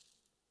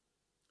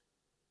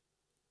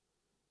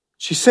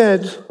 She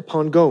said,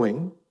 upon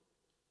going,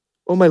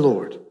 "Oh, my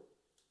Lord,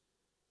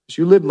 as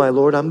you live, my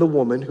Lord, I'm the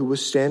woman who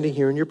was standing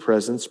here in your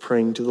presence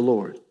praying to the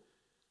Lord.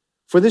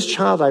 For this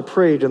child I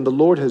prayed, and the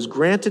Lord has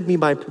granted me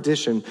my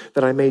petition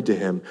that I made to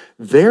him.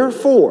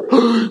 Therefore,"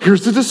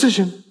 here's the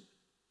decision,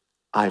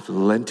 "I've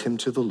lent him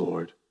to the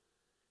Lord.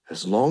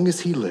 As long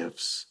as he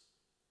lives,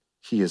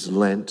 he is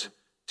lent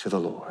to the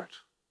Lord."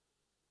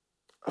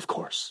 Of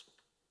course.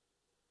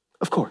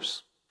 Of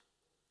course.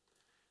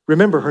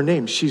 Remember her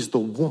name. She's the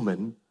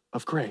woman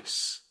of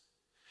grace.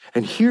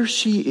 And here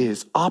she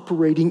is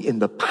operating in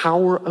the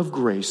power of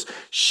grace.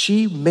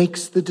 She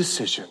makes the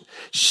decision.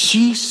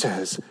 She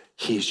says,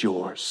 he's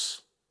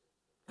yours.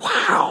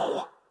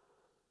 Wow.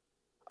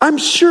 I'm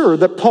sure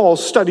that Paul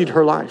studied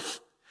her life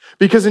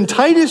because in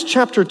Titus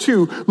chapter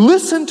 2,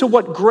 listen to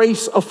what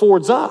grace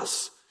affords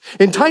us.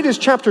 In Titus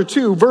chapter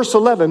 2, verse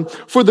 11,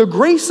 "For the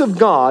grace of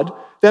God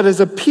that has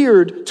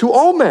appeared to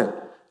all men,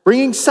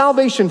 bringing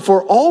salvation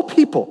for all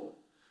people,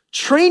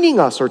 training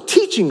us or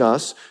teaching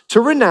us to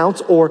renounce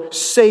or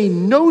say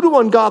no to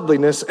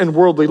ungodliness and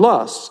worldly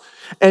lusts,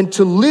 and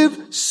to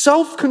live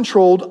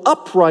self-controlled,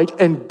 upright,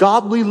 and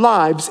godly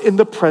lives in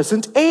the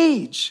present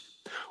age."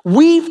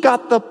 We've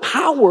got the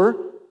power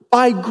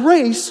by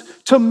grace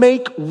to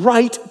make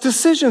right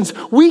decisions.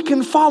 We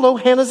can follow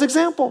Hannah's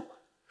example.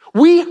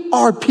 We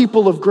are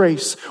people of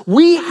grace.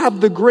 We have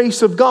the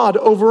grace of God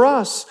over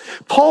us.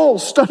 Paul,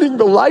 studying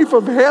the life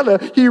of Hannah,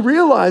 he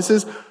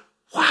realizes,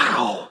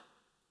 wow,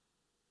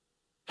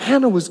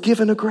 Hannah was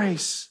given a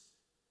grace.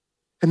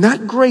 And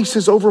that grace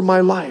is over my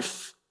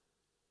life.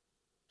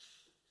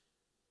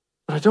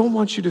 But I don't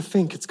want you to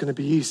think it's going to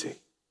be easy.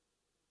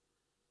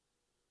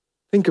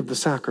 Think of the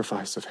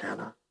sacrifice of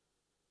Hannah.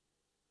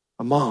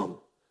 A mom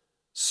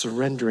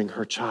surrendering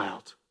her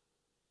child.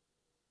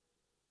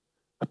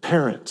 A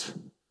parent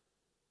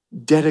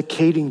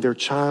dedicating their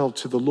child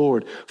to the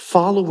Lord,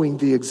 following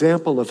the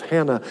example of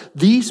Hannah.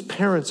 These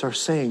parents are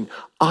saying,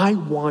 I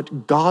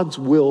want God's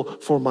will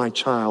for my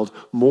child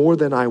more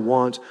than I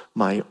want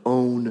my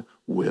own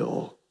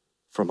will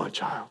for my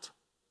child.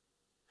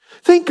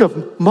 Think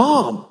of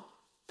mom.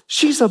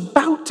 She's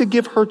about to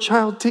give her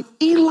child to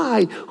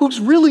Eli, who's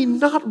really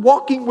not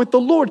walking with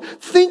the Lord.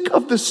 Think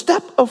of the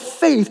step of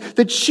faith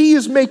that she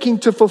is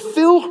making to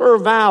fulfill her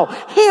vow.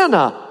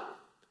 Hannah,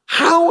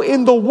 how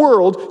in the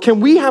world can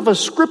we have a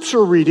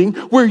scripture reading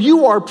where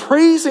you are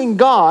praising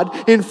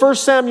God in 1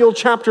 Samuel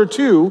chapter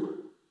 2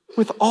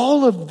 with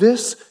all of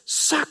this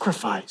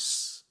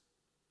sacrifice?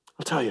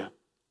 I'll tell you,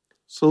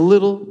 it's a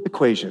little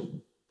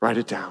equation. Write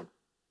it down.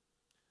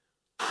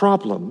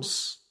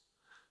 Problems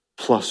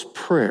plus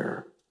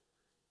prayer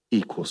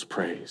equals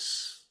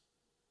praise.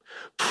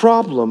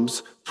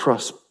 Problems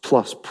plus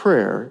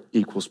prayer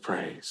equals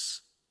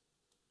praise.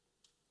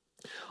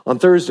 On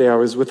Thursday, I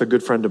was with a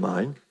good friend of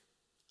mine.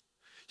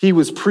 He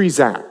was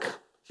pre-Zach.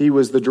 He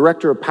was the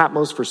director of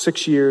Patmos for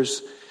 6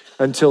 years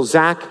until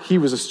Zach, he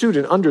was a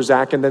student under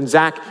Zach, and then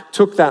Zach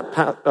took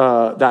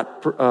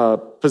that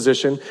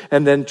position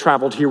and then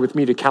traveled here with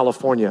me to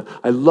California.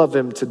 I love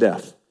him to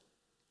death.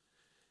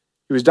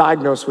 He was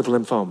diagnosed with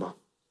lymphoma.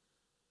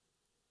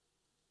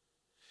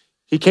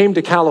 He came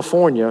to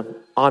California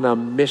on a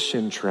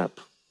mission trip.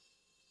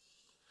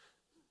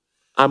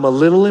 I'm a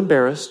little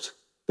embarrassed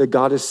that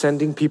God is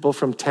sending people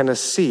from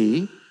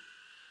Tennessee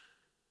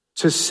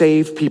to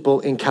save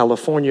people in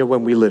California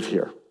when we live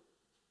here.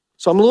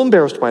 So I'm a little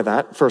embarrassed by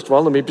that. First of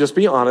all, let me just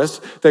be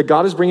honest, that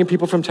God is bringing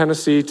people from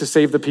Tennessee to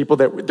save the people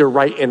that they're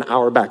right in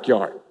our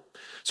backyard.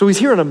 So he's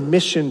here on a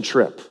mission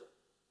trip.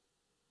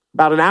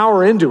 About an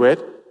hour into it,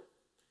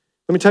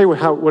 let me tell you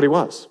what he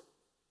was.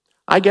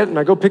 I get it and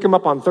I go pick him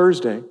up on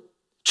Thursday.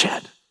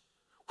 Chad,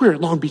 we're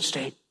at Long Beach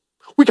State.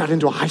 We got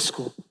into a high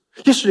school.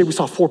 Yesterday we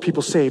saw 4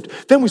 people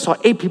saved. Then we saw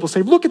 8 people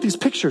saved. Look at these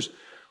pictures.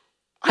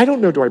 I don't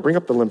know, do I bring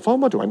up the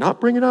lymphoma? Do I not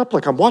bring it up?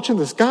 Like I'm watching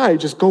this guy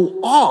just go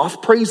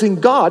off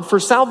praising God for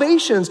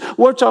salvations,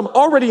 which I'm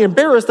already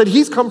embarrassed that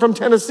he's come from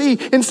Tennessee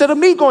instead of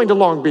me going to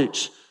Long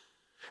Beach.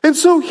 And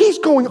so he's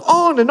going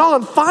on and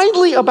on.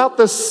 Finally, about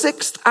the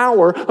 6th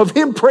hour of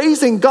him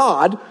praising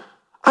God,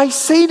 I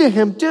say to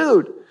him,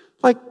 dude,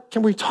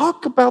 can we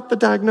talk about the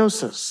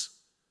diagnosis?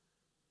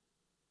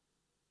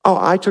 Oh,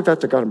 I took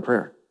that to God in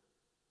prayer.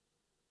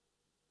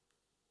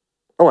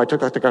 Oh, I took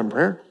that to God in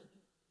prayer?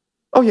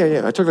 Oh,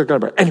 yeah, I took that to God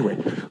in prayer. Anyway,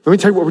 let me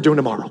tell you what we're doing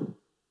tomorrow.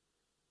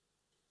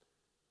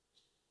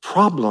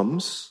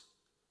 Problems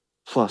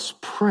plus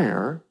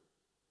prayer,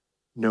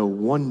 no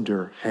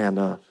wonder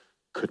Hannah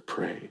could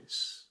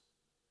praise.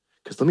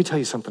 Because let me tell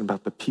you something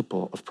about the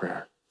people of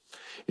prayer.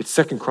 It's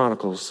 2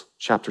 Chronicles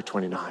chapter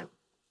 29.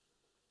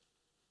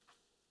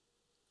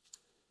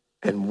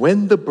 And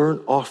when the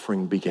burnt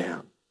offering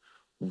began,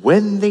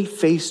 when they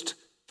faced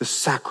the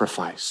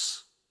sacrifice,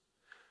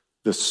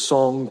 the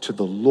song to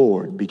the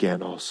Lord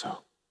began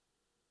also.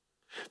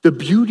 The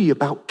beauty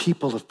about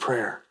people of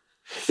prayer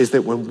is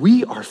that when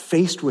we are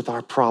faced with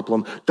our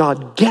problem,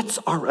 God gets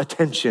our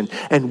attention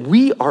and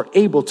we are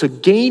able to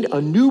gain a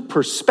new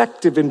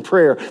perspective in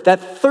prayer, that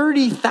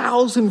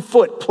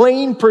 30,000-foot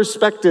plain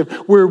perspective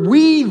where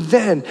we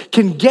then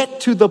can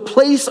get to the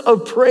place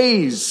of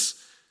praise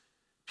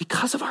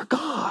because of our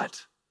God.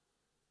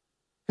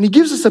 And he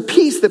gives us a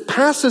peace that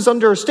passes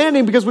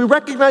understanding because we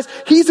recognize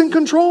he's in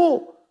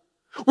control.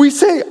 We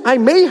say, I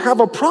may have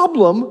a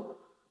problem,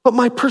 but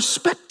my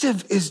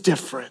perspective is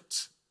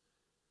different.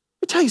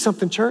 Let me tell you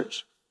something,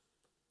 church.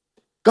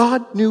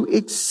 God knew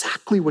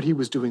exactly what he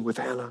was doing with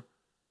Hannah.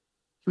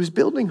 He was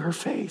building her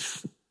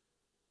faith.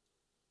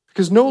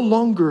 Because no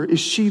longer is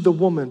she the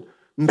woman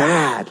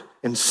mad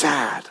and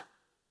sad.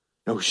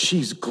 No,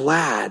 she's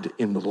glad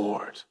in the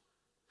Lord.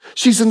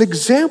 She's an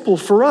example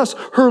for us.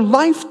 Her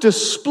life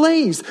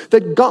displays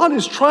that God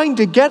is trying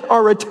to get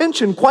our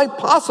attention, quite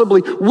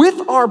possibly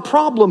with our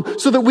problem,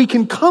 so that we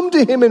can come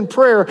to him in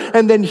prayer,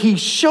 and then he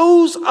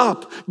shows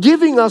up,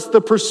 giving us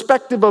the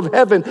perspective of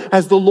heaven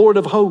as the Lord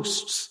of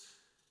hosts.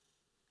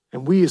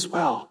 And we as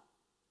well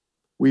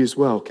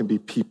can be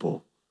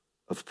people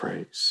of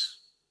praise.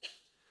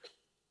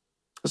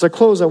 As I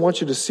close, I want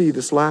you to see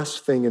this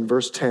last thing in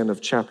verse 10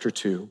 of chapter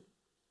 2.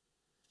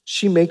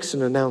 She makes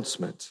an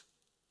announcement.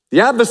 The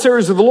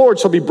adversaries of the Lord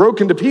shall be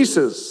broken to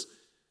pieces.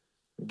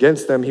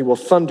 Against them he will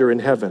thunder in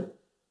heaven.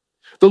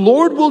 The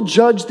Lord will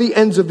judge the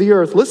ends of the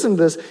earth. Listen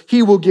to this.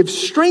 He will give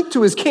strength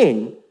to his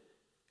king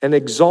and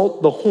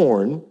exalt the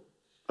horn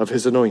of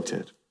his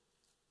anointed.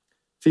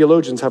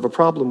 Theologians have a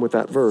problem with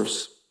that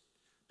verse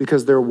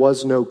because there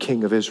was no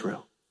king of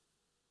Israel.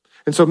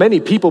 And so many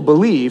people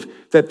believe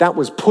that that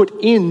was put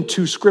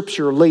into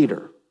scripture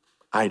later.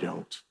 I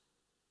don't.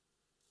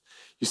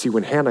 You see,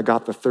 when Hannah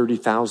got the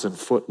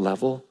 30,000-foot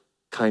level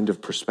kind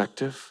of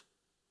perspective,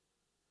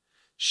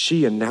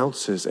 she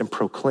announces and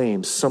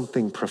proclaims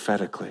something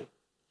prophetically.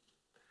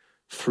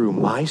 Through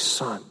my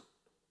son,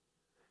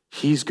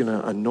 he's going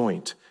to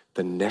anoint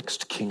the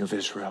next king of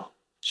Israel.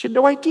 She had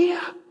no idea.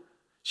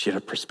 She had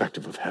a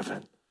perspective of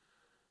heaven.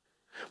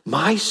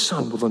 My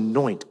son will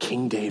anoint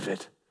King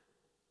David.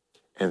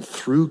 And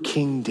through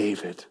King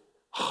David,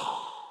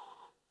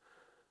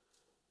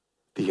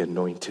 the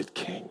anointed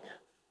king,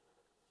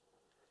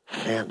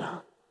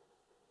 Hannah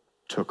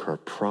took her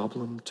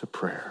problem to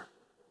prayer,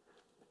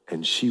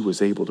 and she was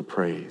able to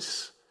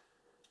praise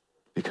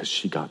because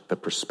she got the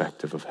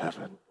perspective of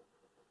heaven.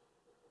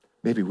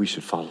 Maybe we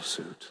should follow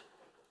suit.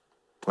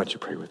 Why don't you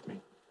pray with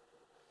me?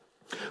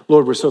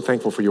 Lord, we're so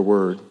thankful for your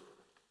word.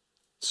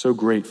 So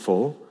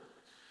grateful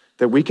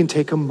that we can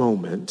take a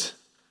moment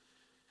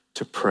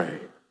to pray.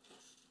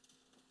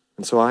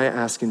 And so I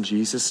ask in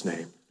Jesus'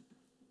 name,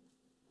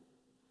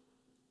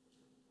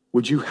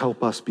 would you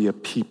help us be a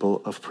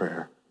people of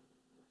prayer?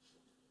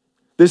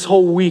 This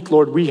whole week,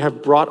 Lord, we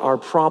have brought our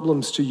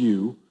problems to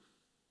you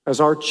as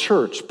our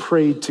church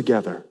prayed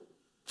together.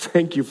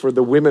 Thank you for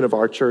the women of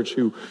our church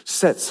who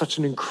set such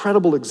an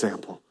incredible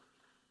example.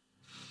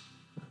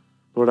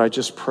 Lord, I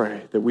just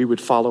pray that we would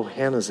follow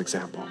Hannah's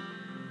example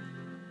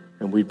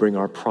and we'd bring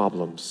our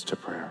problems to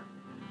prayer.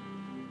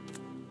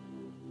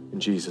 In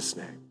Jesus'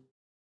 name.